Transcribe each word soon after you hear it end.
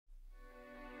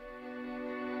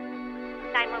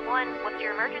911, what's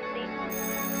your emergency?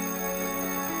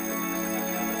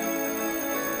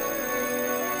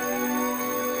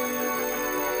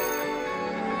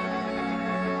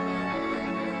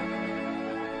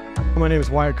 My name is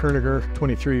Wyatt Kerniger,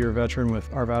 23-year veteran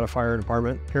with Arvada Fire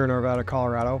Department here in Arvada,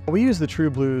 Colorado. We use the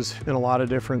TRUBLUEs in a lot of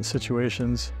different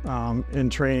situations, in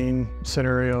training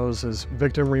scenarios as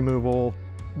victim removal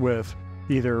with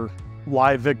either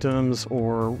live victims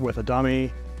or with a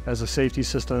dummy as a safety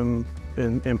system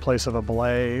in place of a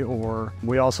belay, or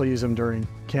we also use them during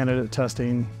candidate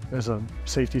testing as a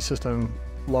safety system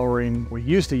lowering. We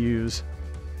used to use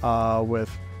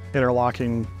with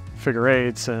interlocking figure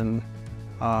eights and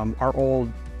our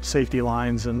old safety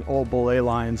lines and old belay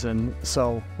lines, and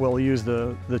so we'll use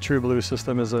the TRUBLUE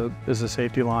system as a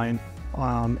safety line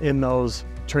in those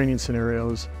training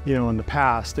scenarios. You know, in the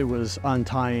past it was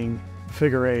untying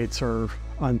figure eights or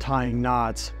untying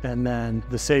knots, and then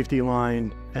the safety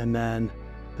line, and then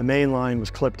the main line was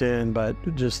clipped in, but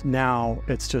just now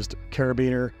it's just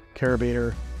carabiner,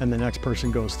 and the next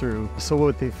person goes through. So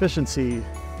with the efficiency,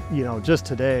 you know, just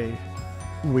today,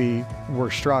 we were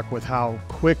struck with how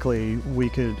quickly we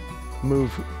could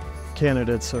move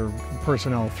candidates or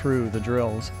personnel through the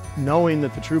drills. Knowing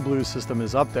that the TRUBLUE system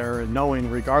is up there, and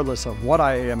knowing regardless of what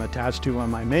I am attached to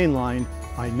on my main line,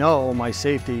 I know my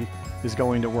safety is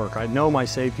going to work. I know my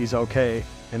safety is okay,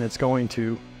 and it's going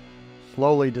to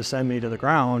slowly descend me to the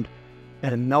ground.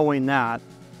 And knowing that,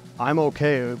 I'm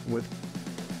okay with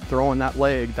throwing that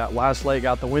last leg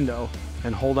out the window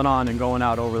and holding on and going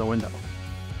out over the window.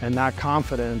 And that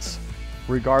confidence,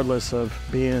 regardless of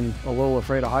being a little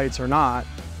afraid of heights or not,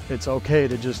 it's okay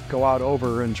to just go out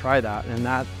over and try that. And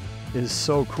that is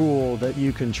so cool that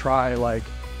you can try, like,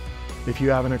 if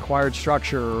you have an acquired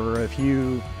structure, or if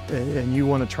you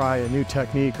want to try a new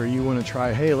technique, or you want to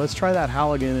try, hey, let's try that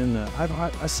Halligan in the,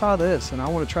 I saw this and I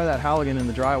want to try that Halligan in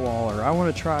the drywall, or I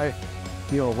want to try,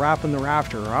 you know, wrapping the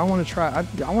rafter, or I want to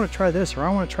try this, or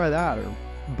I want to try that. Or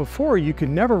before, you could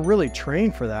never really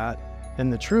train for that.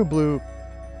 And the TRUBLUE,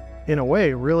 in a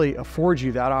way, really affords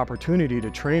you that opportunity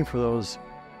to train for those,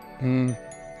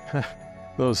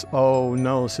 those oh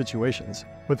no situations.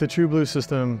 With the TRUBLUE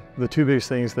system, the two biggest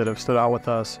things that have stood out with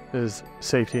us is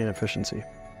safety and efficiency.